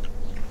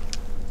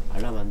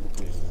 알람 안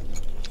듣고 있어.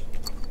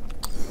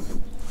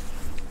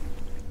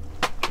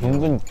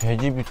 은근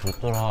배집이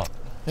좋더라.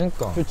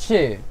 그러니까.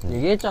 좋지.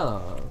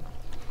 얘기했잖아.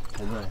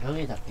 정말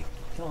형이 다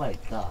픽처가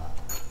있다.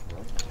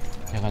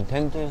 약간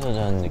텐트에서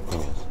자는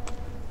느낌이었어.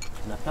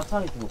 나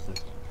짜파게티 먹고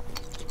있어.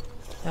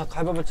 야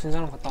가위바위보 진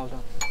사람 갔다 오자.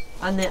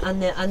 안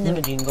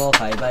내면 진 거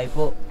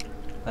가위바위보.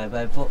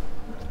 가위바위보.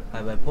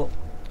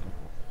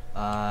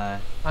 아,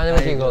 안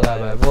내면 진 거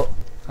가위바위보.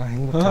 아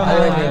행복해.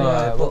 안 내면 진 거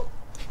가위바위보.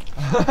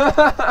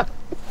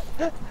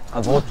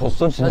 아 너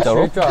줬어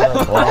진짜로? 질 줄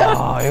알았어.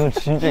 와 이거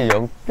진짜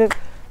역대.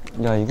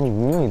 야 이거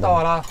운명이다.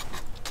 따와라.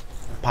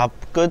 밥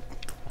끝?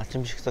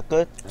 아침 식사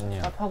끝?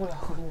 아니야. 짭하고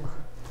야구는.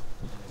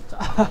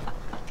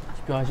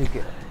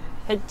 집중하실게요.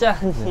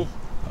 했잖니.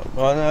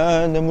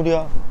 아나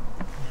뇌물이야.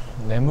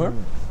 뇌물?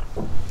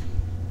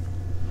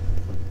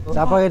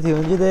 짜파게티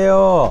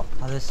연기돼요.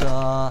 다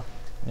됐어.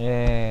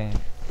 예.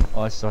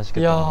 아 진짜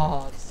맛있겠다.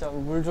 이야 진짜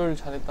물조리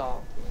잘했다.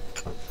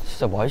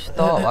 진짜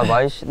맛있다. 아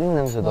맛있는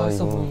냄새다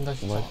맛있어 이거. 보인다,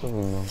 진짜. 맛있어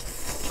보인다.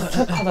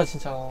 촉촉하다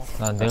진짜.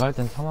 난 내가 할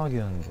땐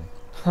사막이었는데.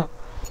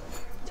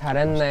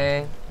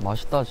 잘했네.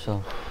 맛있다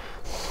진짜.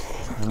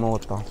 잘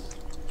먹었다.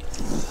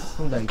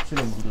 형 나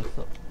입술에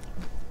묻었어.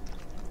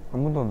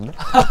 한 번도 없는데?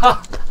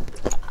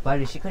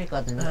 빨리 시크릿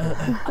가든 해줘.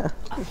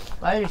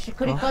 빨리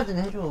시크릿 가든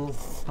해줘.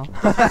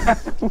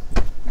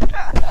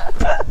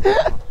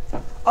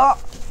 아!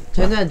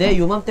 쟤네 내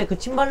요맘때 그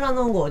침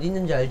발라놓은 거 어디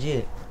있는지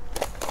알지?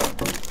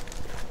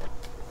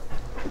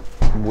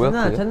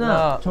 뭐야 그게?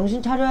 제노야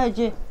정신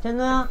차려야지.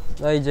 제노야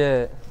나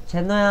이제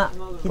제노야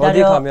어디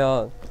기다려.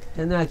 가면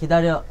제노야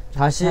기다려.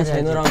 다시 차려야지.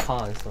 제노랑 방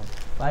안 써.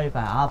 빨리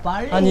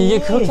빨리. 아니 이게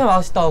그렇게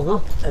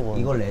맛있다고?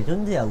 이거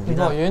레전드야.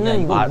 이거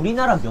얘는 이거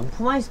우리나라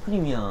명품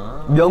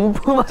아이스크림이야.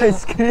 명품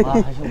아이스크림.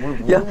 아 다시 뭘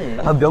모르네.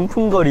 아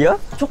명품 거리야?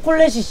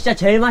 초콜릿이 진짜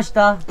제일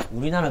맛있다.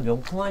 우리나라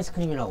명품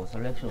아이스크림이라고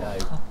설렉션.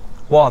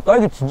 와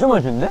딸기 진짜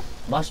맛있는데?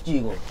 맛있지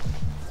이거.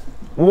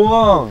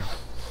 우와.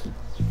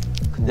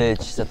 근데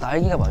진짜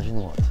딸기가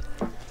맛있는 것 같아.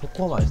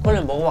 초코 맛있어.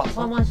 원래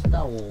먹어봤어? 아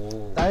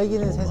맛있다고.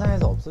 딸기는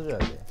세상에서 없어져야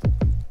돼.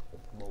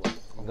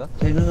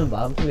 쟤는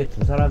마음속에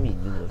두 사람이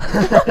있는 거지.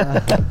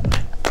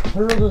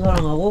 철로도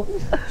사랑하고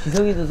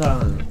지성이도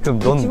사랑하는. 그럼 넌?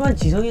 그렇지만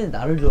지성이는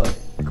나를 좋아해.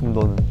 그럼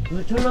너는?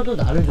 그리고 철로도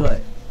나를 좋아해.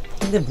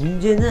 근데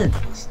문제는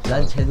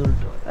난 제노를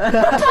좋아해.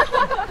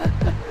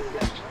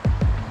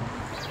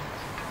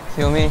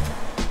 귀요미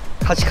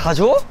같이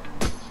가줘?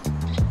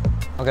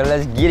 오케이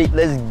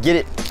let's get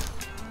it.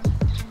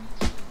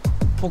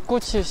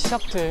 벚꽃이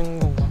시작되는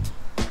건가?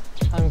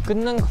 아니면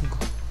끝난 건가?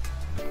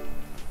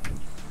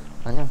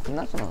 아니야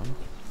끝나진 않아.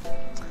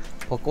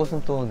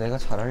 벚꽃은 또 내가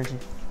잘 알지.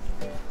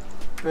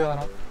 왜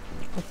알아?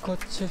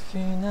 벚꽃이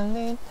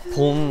휘날린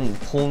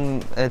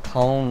봄의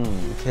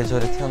다음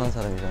계절에 태어난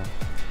사람이잖아.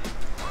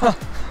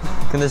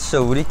 근데 진짜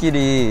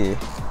우리끼리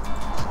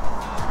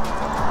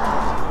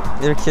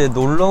이렇게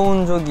놀러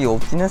온 적이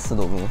없긴 했어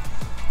너무.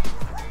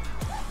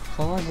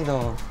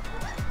 강아지다.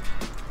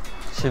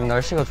 지금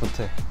날씨가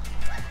좋대.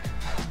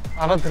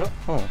 알아들어?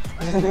 어.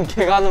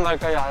 걔가 하는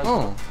말까지 알아들어?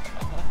 어.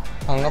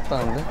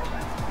 반갑다는데?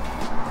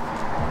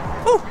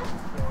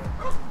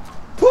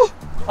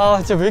 아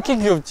진짜 왜 이렇게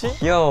귀엽지?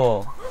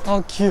 귀여워.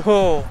 아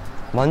귀여워.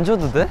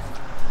 만져도 돼?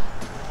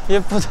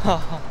 예쁘다.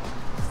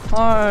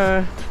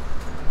 헐.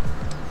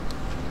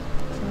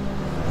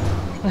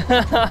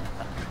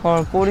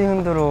 헐 꼬리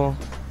흔들어.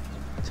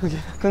 저기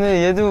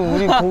근데 얘도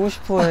우리 보고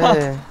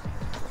싶어해.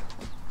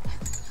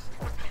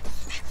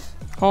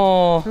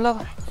 올라가.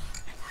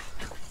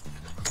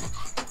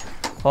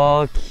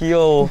 아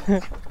귀여워.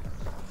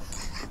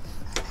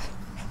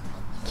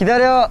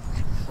 기다려.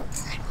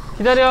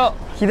 기다려.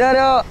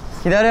 기다려.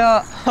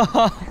 기다려.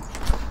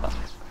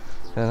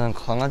 난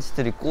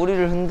강아지들이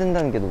꼬리를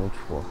흔든다는 게 너무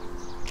좋아.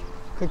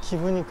 그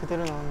기분이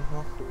그대로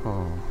나오면서.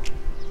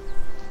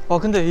 와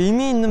근데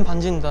의미 있는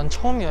반지는 난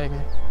처음이야 이게.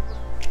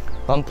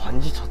 난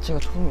반지 자체가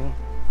처음이야.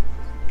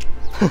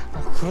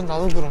 아 그래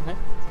나도 그러네.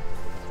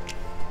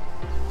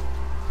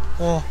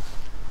 와.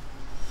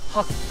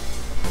 학.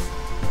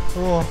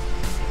 우와.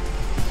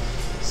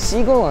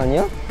 시공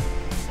아니야?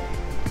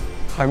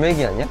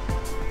 갈매기 아니야?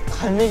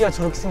 갈매기가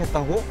저렇게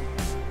생겼다고?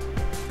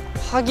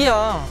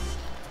 학이야.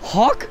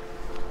 학?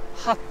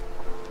 학.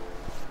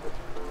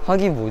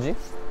 학이 뭐지?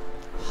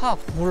 학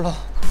몰라.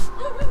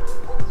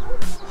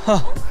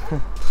 학.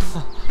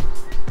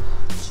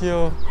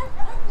 귀여워.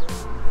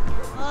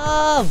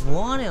 아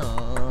뭐하냐.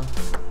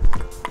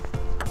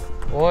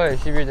 5월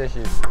 11대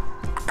 10.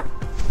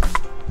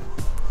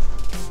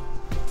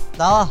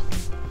 나와.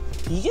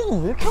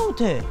 이제는 왜 이렇게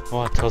못해?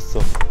 와 졌어.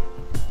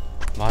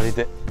 말이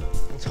돼?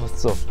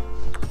 졌어.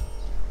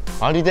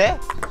 말이 돼?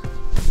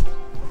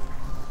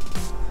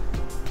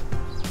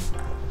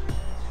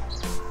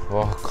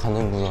 와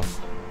가는구나.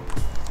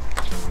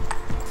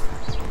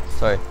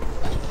 sorry.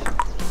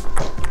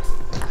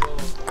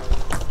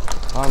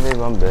 내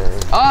맘배.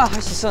 아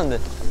할 수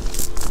있었는데.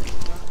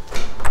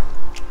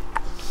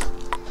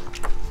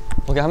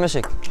 오케이 한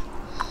명씩.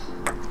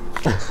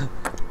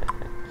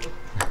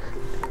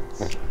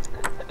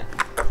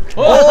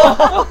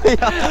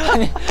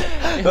 아니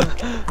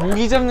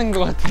무기 잡는 것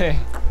같아.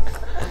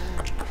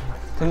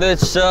 근데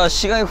진짜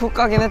시간이 훅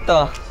가긴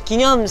했다.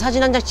 기념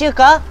사진 한 장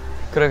찍을까?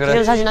 그래 그래.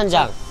 기념 사진 한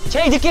장.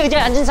 제일 늦게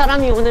의자에 앉은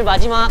사람이 오늘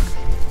마지막.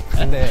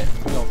 근데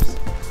돈이 없어.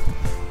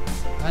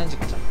 사진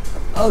찍자.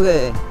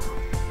 오케이.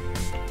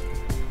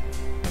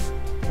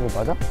 이거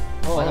맞아?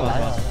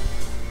 맞아.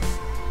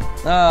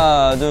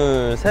 하나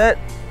둘 셋.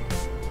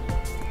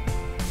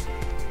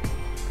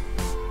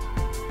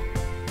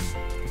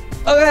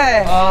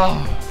 오케이.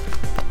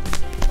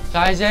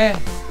 자 이제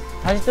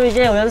다시 또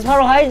이제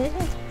연습하러 가야지.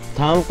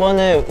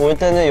 다음번에 올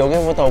때는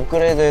여기보다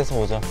업그레이드해서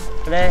오자.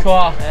 그래.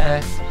 좋아.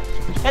 네.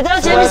 얘들아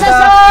재밌었어.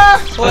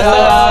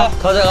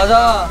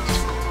 가자.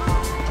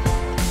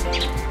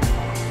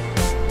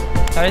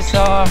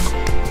 잘했어.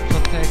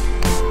 좋대.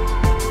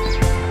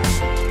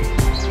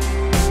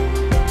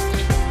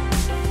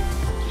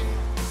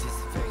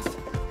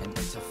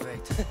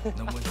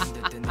 너무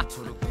힘들 때 내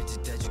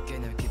초록빛이 돼줄게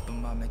널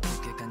기쁜 맘에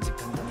깊게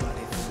간직한단 말이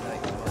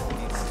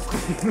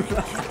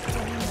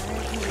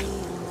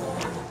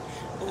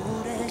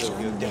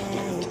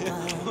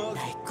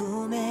날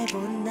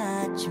꿈에본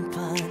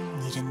나침반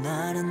이제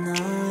나는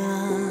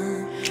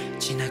너야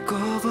지나고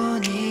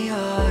보니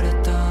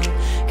어렸던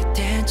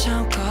그땐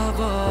참 커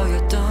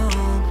보였던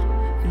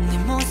네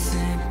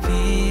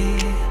모습이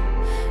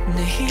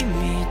내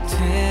힘이 돼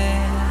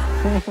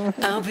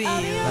I'll be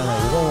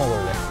나는 이거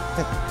먹을래.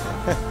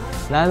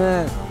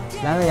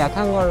 나는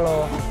약한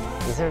걸로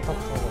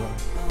이슬떡국으로.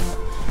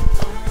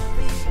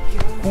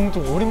 공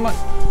좀 오랜만.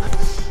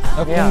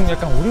 공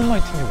약간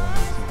오랜만에 튕겨보네.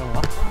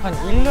 그런가? 한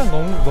 1년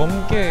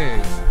넘게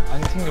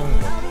안 튕겨본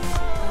것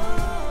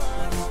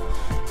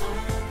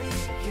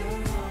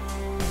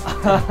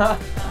같아.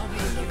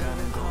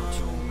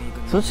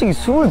 솔직히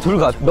 22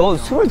 같. 너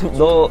 22.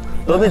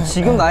 너는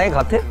지금 나이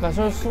같아? 나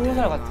저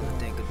 20살 같아.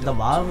 나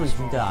마음은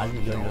진짜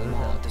아직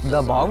 18살.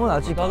 나 마음은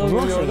아직 나도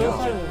고등학생이야.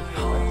 18살.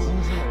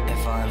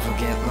 If I ever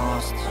get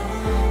lost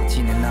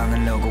티는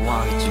않으려고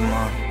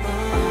하겠지만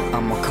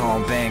I'ma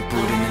call back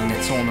부르는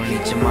내 톤을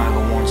잊지 말고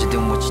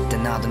언제든 멋질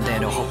땐 하던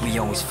대로 Hope we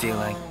always feel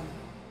like